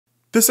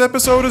This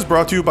episode is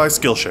brought to you by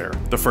Skillshare.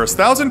 The first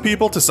 1,000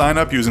 people to sign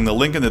up using the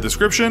link in the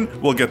description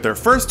will get their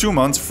first 2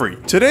 months free.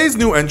 Today's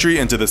new entry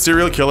into the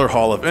Serial Killer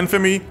Hall of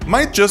Infamy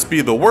might just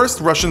be the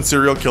worst Russian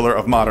serial killer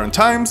of modern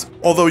times,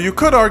 although you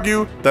could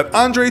argue that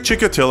Andrei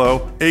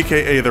Chikatilo,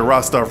 aka the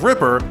Rostov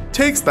Ripper,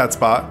 takes that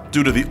spot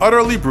due to the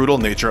utterly brutal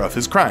nature of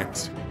his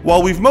crimes.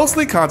 While we've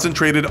mostly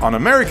concentrated on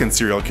American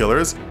serial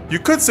killers, you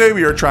could say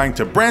we are trying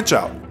to branch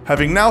out,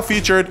 having now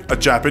featured a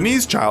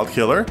Japanese child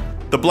killer,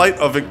 the blight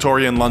of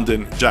Victorian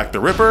London, Jack the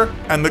Ripper,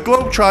 and the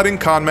globe-trotting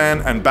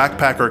conman and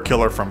backpacker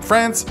killer from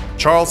France,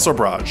 Charles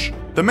Sobrage.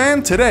 The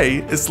man today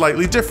is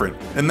slightly different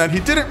in that he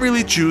didn't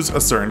really choose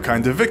a certain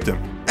kind of victim.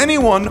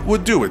 Anyone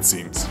would do, it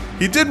seems.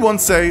 He did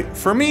once say,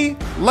 "For me,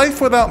 life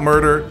without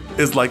murder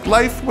is like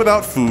life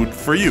without food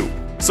for you."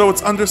 So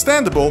it's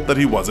understandable that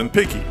he wasn't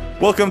picky.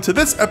 Welcome to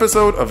this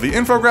episode of the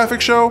infographic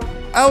show,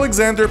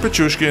 Alexander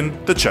Pichuskin,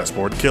 the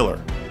Chessboard Killer.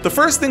 The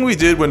first thing we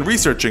did when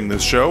researching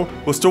this show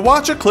was to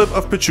watch a clip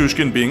of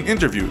Pichuskin being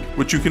interviewed,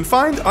 which you can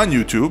find on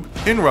YouTube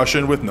in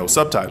Russian with no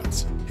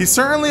subtitles. He's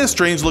certainly a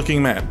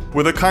strange-looking man,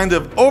 with a kind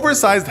of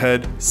oversized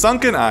head,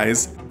 sunken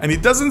eyes, and he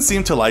doesn't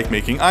seem to like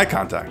making eye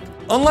contact.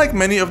 Unlike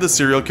many of the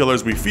serial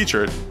killers we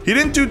featured, he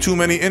didn't do too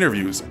many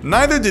interviews,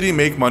 neither did he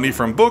make money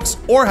from books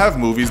or have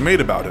movies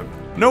made about him.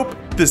 Nope,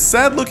 this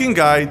sad-looking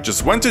guy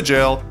just went to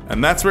jail,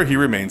 and that's where he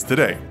remains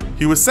today.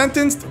 He was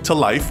sentenced to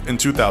life in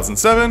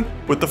 2007,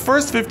 with the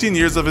first 15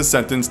 years of his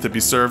sentence to be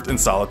served in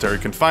solitary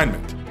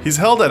confinement. He's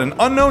held at an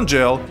unknown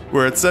jail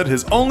where it's said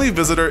his only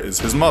visitor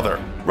is his mother.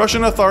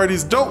 Russian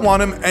authorities don't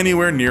want him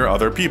anywhere near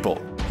other people.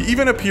 He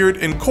even appeared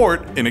in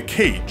court in a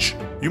cage.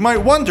 You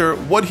might wonder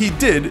what he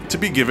did to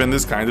be given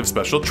this kind of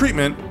special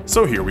treatment,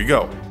 so here we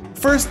go.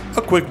 First,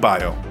 a quick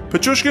bio.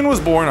 Pichuskin was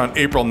born on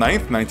April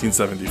 9,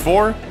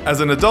 1974.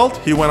 As an adult,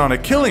 he went on a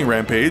killing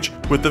rampage,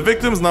 with the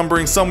victims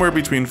numbering somewhere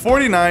between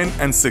 49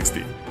 and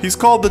 60. He's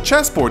called the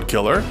Chessboard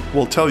Killer,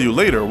 we'll tell you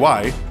later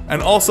why,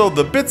 and also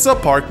the Bitsa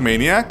Park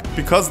Maniac,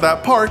 because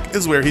that park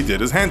is where he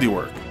did his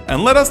handiwork.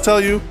 And let us tell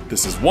you,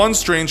 this is one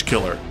strange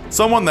killer,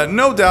 someone that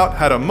no doubt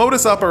had a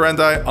modus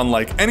operandi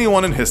unlike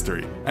anyone in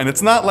history, and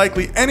it's not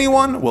likely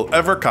anyone will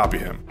ever copy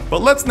him.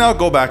 But let's now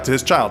go back to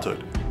his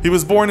childhood. He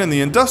was born in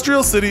the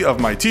industrial city of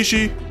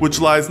Mytishi,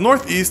 which lies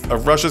northeast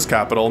of Russia's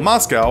capital,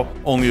 Moscow,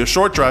 only a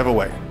short drive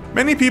away.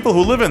 Many people who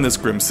live in this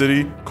grim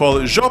city call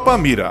it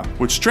Zhopa Mira,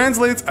 which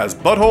translates as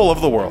butthole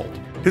of the world.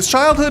 His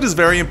childhood is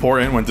very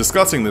important when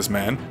discussing this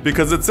man,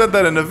 because it's said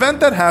that an event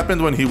that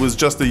happened when he was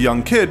just a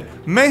young kid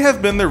may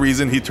have been the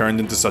reason he turned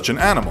into such an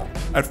animal.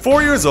 At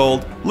 4 years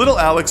old, little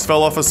Alex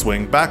fell off a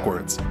swing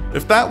backwards.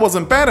 If that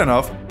wasn't bad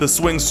enough, the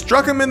swing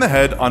struck him in the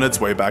head on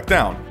its way back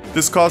down.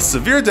 This caused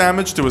severe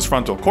damage to his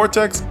frontal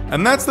cortex,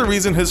 and that's the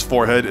reason his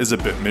forehead is a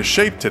bit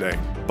misshaped today.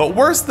 But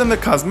worse than the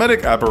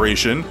cosmetic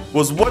aberration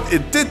was what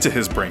it did to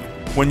his brain.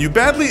 When you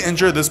badly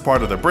injure this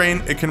part of the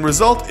brain, it can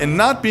result in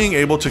not being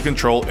able to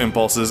control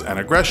impulses and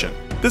aggression.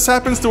 This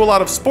happens to a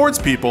lot of sports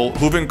people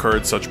who've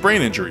incurred such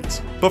brain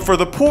injuries. But for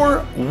the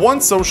poor,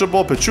 once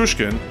sociable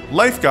Pichuskin,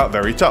 life got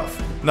very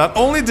tough. Not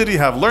only did he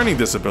have learning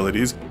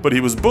disabilities, but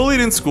he was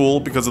bullied in school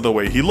because of the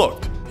way he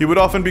looked. He would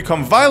often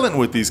become violent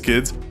with these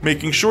kids,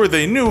 making sure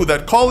they knew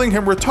that calling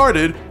him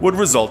retarded would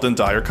result in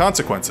dire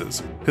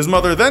consequences. His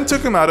mother then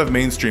took him out of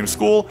mainstream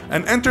school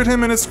and entered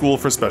him in a school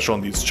for special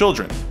needs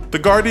children. The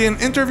Guardian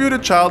interviewed a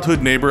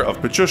childhood neighbor of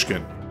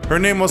Pichuskin. Her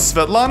name was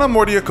Svetlana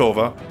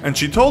Mordyakova, and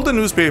she told the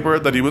newspaper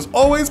that he was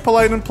always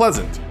polite and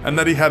pleasant, and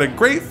that he had a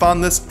great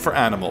fondness for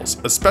animals,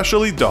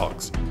 especially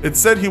dogs. It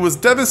said he was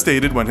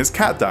devastated when his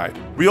cat died.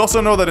 We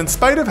also know that in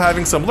spite of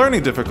having some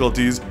learning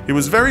difficulties, he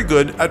was very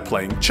good at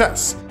playing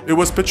chess. It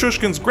was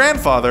Pichuskin's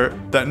grandfather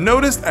that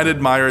noticed and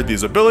admired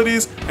these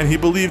abilities, and he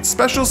believed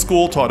special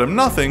school taught him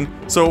nothing,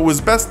 so it was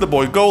best the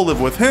boy go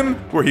live with him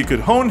where he could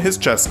hone his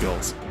chess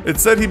skills. It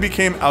said he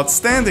became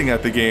outstanding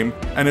at the game,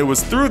 and it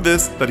was through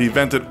this that he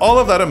vented all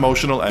of that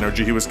emotional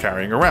energy he was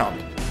carrying around.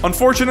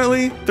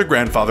 Unfortunately, the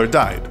grandfather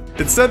died.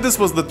 It said this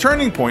was the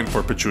turning point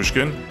for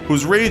Pichuskin,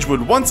 whose rage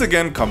would once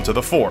again come to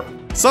the fore.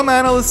 Some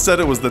analysts said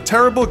it was the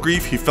terrible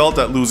grief he felt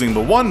at losing the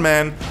one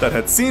man that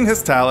had seen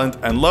his talent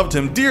and loved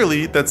him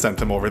dearly that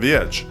sent him over the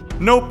edge.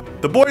 Nope,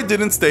 the boy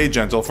didn't stay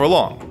gentle for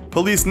long.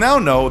 Police now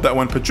know that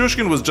when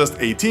Pichuskin was just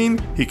 18,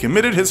 he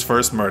committed his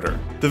first murder.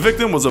 The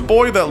victim was a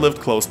boy that lived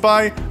close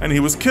by, and he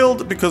was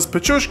killed because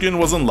Pichuskin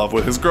was in love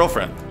with his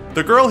girlfriend.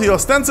 The girl he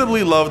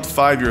ostensibly loved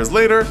 5 years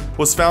later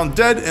was found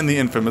dead in the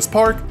infamous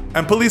park,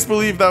 and police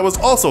believe that was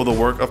also the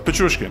work of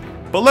Pichuskin.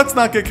 But let's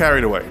not get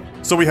carried away.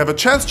 So we have a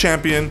chess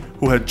champion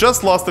who had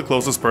just lost the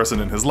closest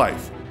person in his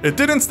life. It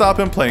didn't stop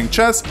him playing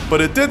chess,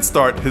 but it did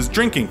start his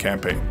drinking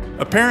campaign.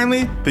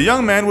 Apparently, the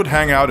young man would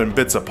hang out in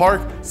Bitsa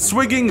Park,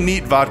 swigging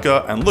neat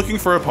vodka and looking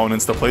for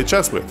opponents to play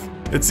chess with.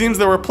 It seems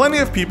there were plenty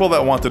of people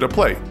that wanted to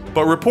play,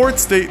 but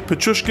reports state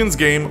Pichuskin's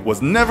game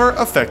was never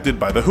affected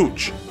by the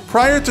hooch.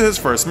 Prior to his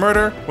first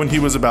murder, when he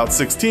was about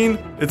 16,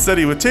 it said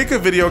he would take a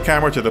video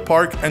camera to the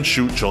park and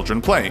shoot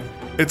children playing.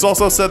 It's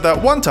also said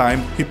that one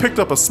time, he picked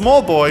up a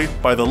small boy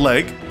by the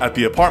leg at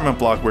the apartment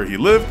block where he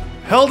lived,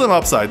 held him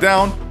upside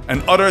down,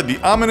 and uttered the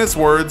ominous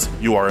words,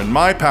 "You are in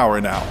my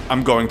power now.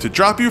 I'm going to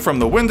drop you from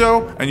the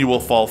window and you will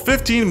fall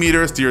 15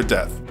 meters to your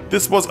death."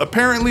 This was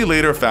apparently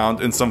later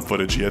found in some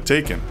footage he had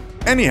taken.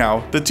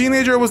 Anyhow, the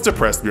teenager was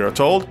depressed, we are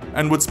told,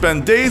 and would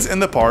spend days in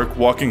the park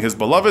walking his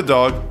beloved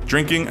dog,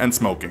 drinking and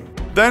smoking.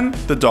 Then,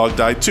 the dog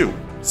died too.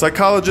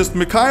 Psychologist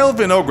Mikhail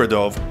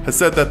Vinogradov has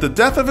said that the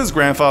death of his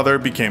grandfather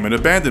became an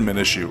abandonment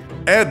issue.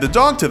 Add the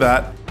dog to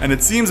that, and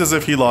it seems as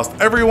if he lost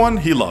everyone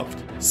he loved.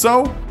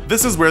 So,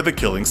 this is where the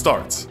killing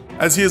starts.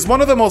 As he is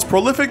one of the most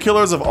prolific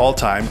killers of all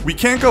time, we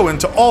can't go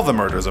into all the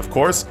murders, of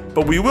course,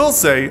 but we will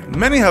say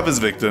many of his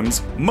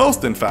victims,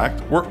 most in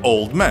fact, were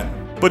old men.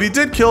 But he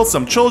did kill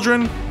some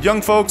children,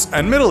 young folks,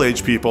 and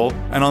middle-aged people,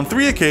 and on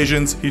 3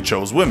 occasions he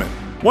chose women.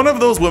 One of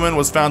those women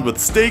was found with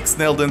stakes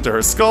nailed into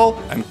her skull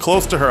and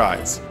close to her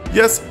eyes.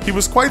 Yes, he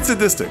was quite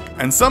sadistic,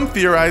 and some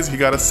theorize he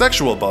got a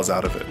sexual buzz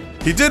out of it.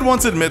 He did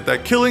once admit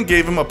that killing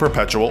gave him a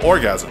perpetual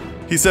orgasm.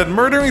 He said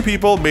murdering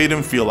people made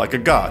him feel like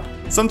a god.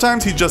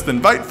 Sometimes he'd just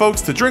invite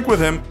folks to drink with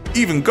him,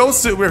 even go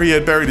sit where he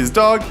had buried his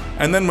dog,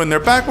 and then when their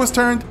back was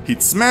turned,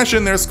 he'd smash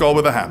in their skull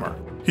with a hammer.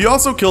 He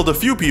also killed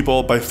a few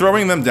people by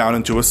throwing them down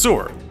into a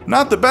sewer.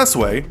 Not the best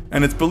way,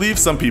 and it's believed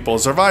some people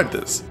survived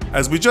this.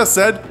 As we just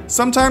said,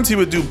 sometimes he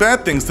would do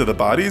bad things to the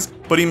bodies,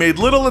 but he made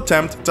little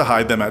attempt to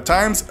hide them at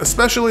times,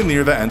 especially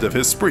near the end of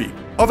his spree.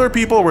 Other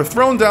people were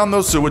thrown down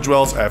those sewage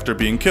wells after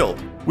being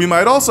killed. We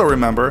might also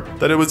remember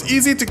that it was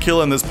easy to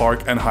kill in this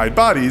park and hide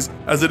bodies,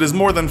 as it is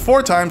more than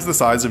 4 times the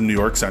size of New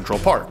York Central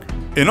Park.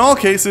 In all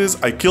cases,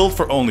 I killed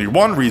for only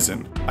one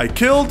reason. I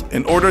killed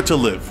in order to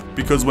live,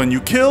 because when you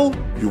kill,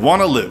 you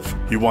want to live,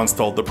 he once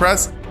told the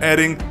press,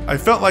 adding, "I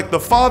felt like the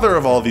father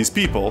of all these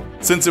people,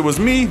 since it was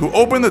me who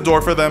opened the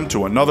door for them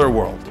to another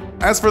world."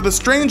 As for the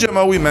strange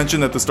MO we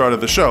mentioned at the start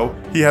of the show,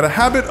 he had a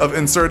habit of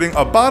inserting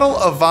a bottle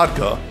of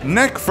vodka,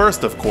 neck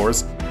first of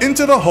course,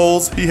 into the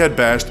holes he had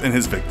bashed in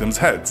his victims'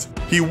 heads.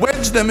 He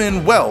wedged them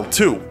in well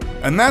too,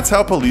 and that's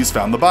how police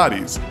found the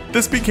bodies.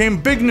 This became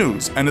big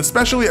news, and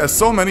especially as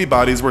so many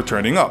bodies were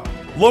turning up.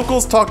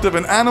 Locals talked of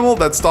an animal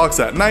that stalks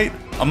at night,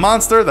 a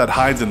monster that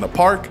hides in the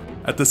park.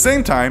 At the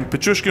same time,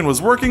 Pichuskin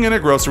was working in a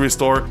grocery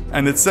store,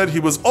 and it said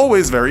he was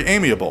always very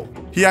amiable.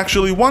 He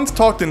actually once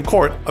talked in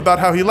court about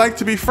how he liked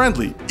to be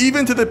friendly,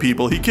 even to the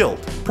people he killed.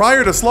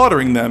 Prior to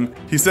slaughtering them,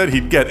 he said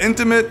he'd get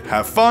intimate,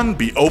 have fun,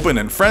 be open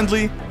and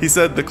friendly. He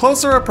said the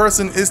closer a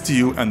person is to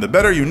you and the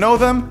better you know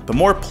them, the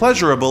more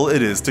pleasurable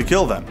it is to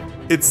kill them.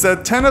 It's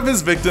said 10 of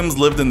his victims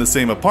lived in the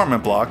same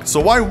apartment block, so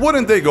why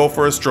wouldn't they go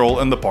for a stroll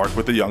in the park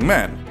with a young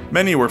man?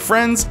 Many were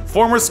friends,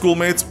 former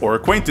schoolmates, or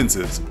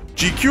acquaintances.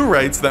 GQ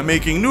writes that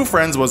making new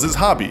friends was his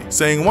hobby,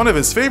 saying one of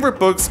his favorite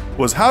books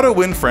was How to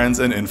Win Friends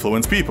and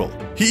Influence People.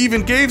 He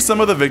even gave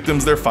some of the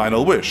victims their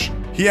final wish.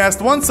 He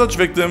asked one such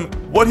victim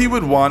what he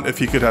would want if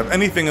he could have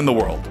anything in the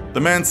world. The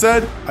man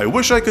said, "I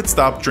wish I could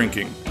stop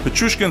drinking."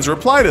 Pichuskin's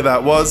reply to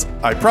that was,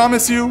 "I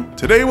promise you,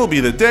 today will be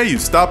the day you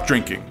stop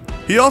drinking."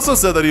 He also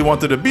said that he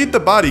wanted to beat the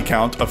body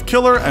count of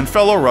killer and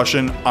fellow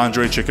Russian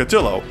Andrei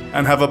Chikatilo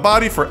and have a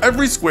body for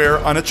every square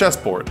on a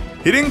chessboard.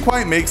 He didn't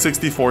quite make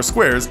 64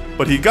 squares,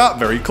 but he got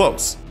very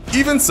close.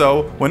 Even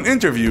so, when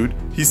interviewed,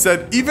 he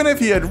said even if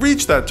he had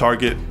reached that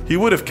target, he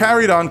would have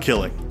carried on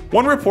killing.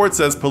 One report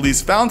says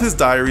police found his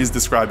diaries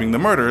describing the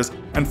murders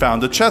and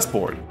found a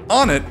chessboard.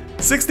 On it,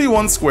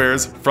 61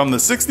 squares from the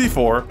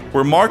 64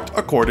 were marked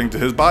according to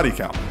his body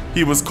count.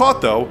 He was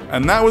caught though,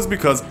 and that was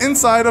because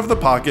inside of the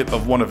pocket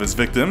of one of his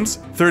victims,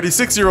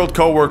 36-year-old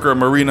co-worker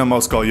Marina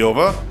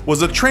Moskalyova,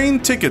 was a train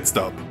ticket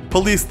stub.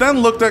 Police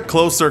then looked at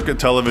closed-circuit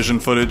television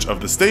footage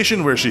of the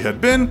station where she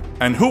had been,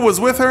 and who was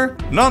with her?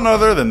 None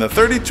other than the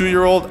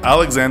 32-year-old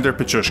Alexander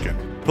Pichuskin.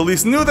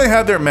 Police knew they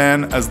had their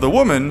man as the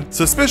woman,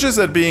 suspicious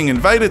at being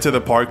invited to the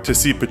park to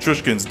see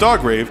Pichuskin's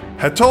dog rave,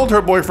 had told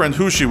her boyfriend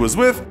who she was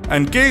with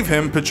and gave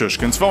him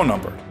Pichuskin's phone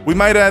number. We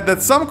might add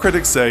that some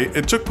critics say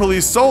it took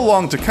police so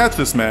long to catch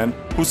this man,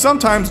 who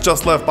sometimes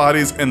just left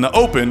bodies in the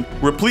open,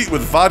 replete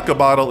with vodka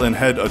bottle and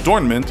head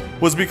adornment,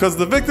 was because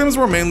the victims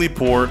were mainly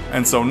poor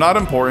and so not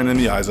important in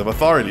the eyes of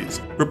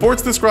authorities.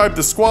 Reports describe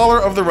the squalor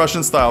of the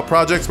Russian-style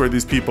projects where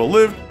these people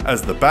lived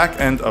as the back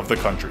end of the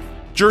country.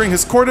 During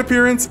his court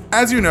appearance,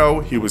 as you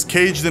know, he was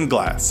caged in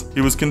glass. He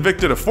was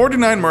convicted of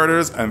 49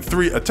 murders and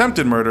 3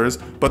 attempted murders,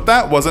 but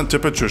that wasn't to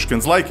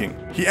Pichuskin's liking.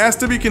 He asked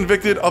to be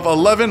convicted of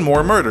 11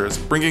 more murders,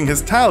 bringing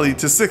his tally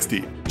to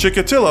 60.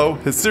 Chikatilo,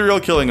 his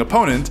serial killing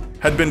opponent,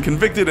 had been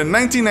convicted in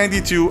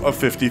 1992 of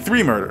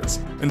 53 murders.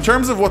 In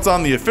terms of what's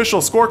on the official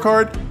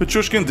scorecard,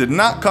 Pichuskin did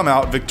not come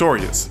out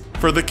victorious.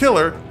 For the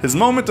killer, his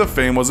moment of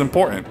fame was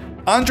important.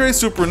 Andrei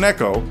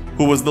Superneko,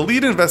 who was the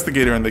lead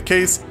investigator in the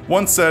case,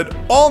 once said,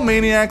 "All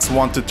maniacs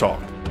want to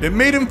talk." It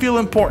made him feel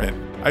important.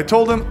 I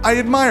told him I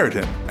admired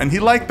him, and he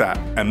liked that,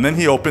 and then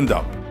he opened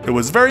up. It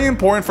was very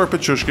important for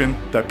Pichuskin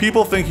that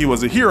people think he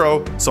was a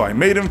hero, so I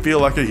made him feel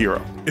like a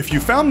hero. If you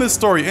found this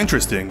story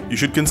interesting, you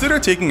should consider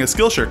taking a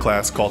Skillshare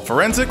class called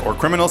Forensic or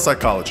Criminal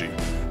Psychology.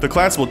 The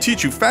class will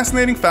teach you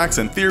fascinating facts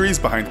and theories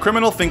behind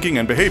criminal thinking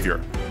and behavior.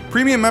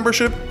 Premium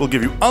membership will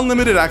give you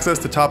unlimited access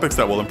to topics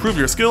that will improve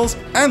your skills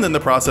and in the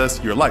process,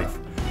 your life.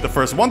 The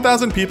first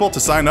 1,000 people to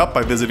sign up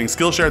by visiting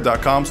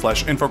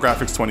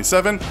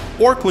Skillshare.com/infographics27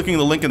 or clicking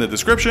the link in the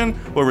description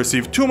will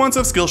receive 2 months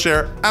of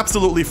Skillshare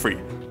absolutely free.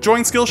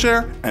 Join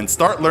Skillshare and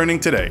start learning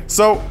today.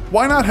 So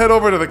why not head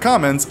over to the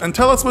comments and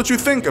tell us what you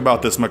think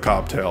about this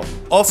macabre tale.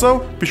 Also,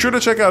 be sure to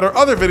check out our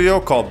other video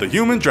called The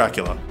Human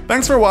Dracula.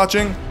 Thanks for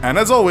watching, and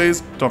as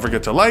always, don't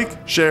forget to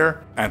like,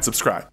 share, and subscribe.